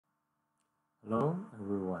Hello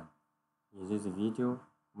everyone, in this video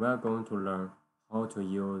we are going to learn how to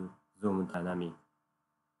use Zoom Dynamic.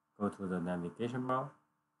 Go to the navigation bar,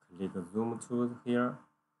 click Zoom tools here.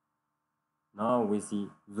 Now we see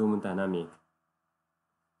Zoom Dynamic.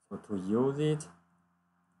 So to use it,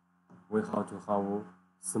 we have to have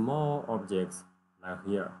small objects like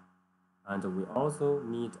here, and we also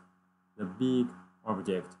need the big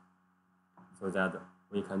object so that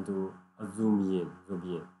we can do a zoom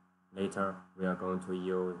in. Later, we are going to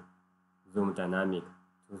use Zoom Dynamic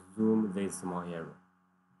to zoom this small area.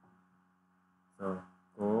 So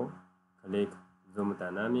go, click Zoom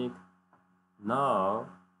Dynamic. Now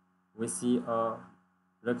we see a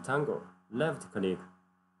rectangle. Left click,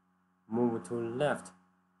 move to left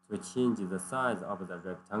to change the size of the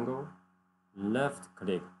rectangle. Left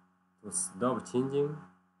click to stop changing,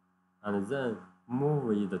 and then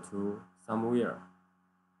move it to somewhere.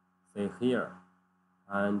 Say here,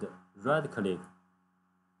 and right click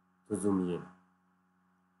to zoom in.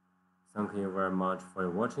 Thank you very much for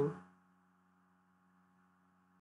watching.